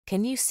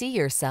Can you see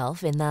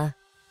yourself in the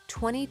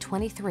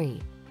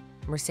 2023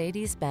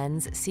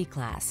 Mercedes-Benz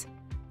C-Class?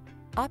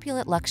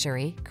 Opulent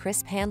luxury,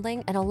 crisp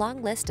handling, and a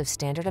long list of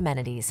standard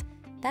amenities.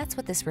 That's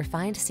what this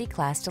refined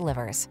C-Class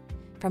delivers.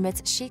 From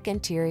its chic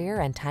interior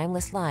and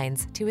timeless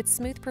lines to its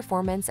smooth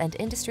performance and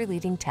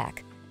industry-leading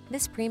tech,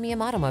 this premium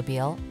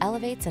automobile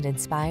elevates and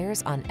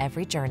inspires on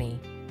every journey.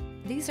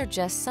 These are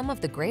just some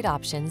of the great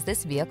options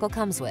this vehicle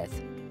comes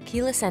with: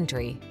 keyless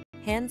entry,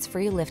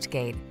 hands-free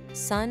liftgate,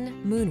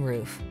 sun,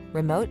 moonroof,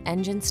 remote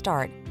engine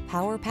start,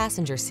 power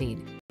passenger seat,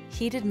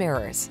 heated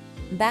mirrors,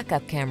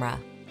 backup camera,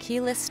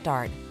 keyless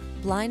start,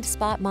 blind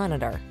spot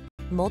monitor,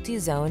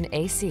 multi-zone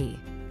AC.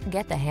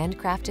 Get the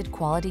handcrafted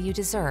quality you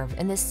deserve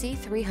in the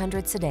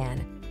C300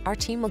 sedan. Our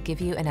team will give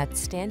you an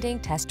outstanding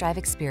test drive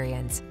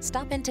experience.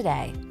 Stop in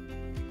today.